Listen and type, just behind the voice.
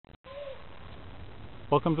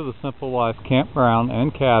Welcome to the Simple Life Campground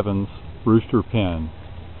and Cabins Rooster Pen.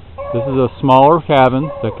 This is a smaller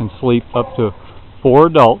cabin that can sleep up to 4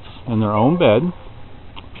 adults in their own bed.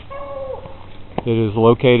 It is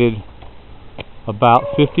located about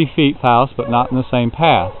 50 feet house, but not in the same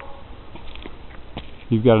path.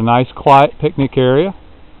 You've got a nice quiet picnic area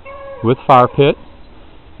with fire pit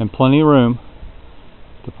and plenty of room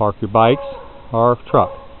to park your bikes or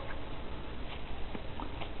truck.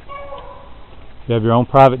 You have your own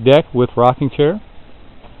private deck with rocking chair.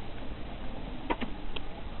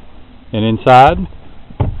 And inside,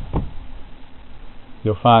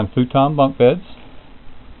 you'll find futon bunk beds,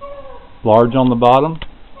 large on the bottom,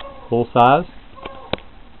 full size.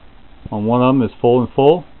 On one of them is full and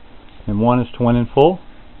full, and one is twin and full.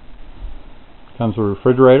 Comes with a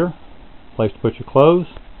refrigerator, place to put your clothes,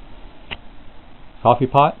 coffee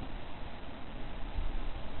pot.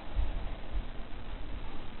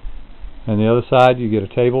 And the other side, you get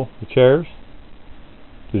a table with chairs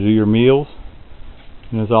to do your meals,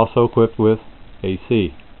 and is also equipped with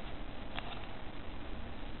AC.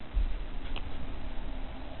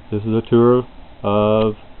 This is a tour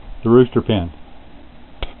of the Rooster Pen.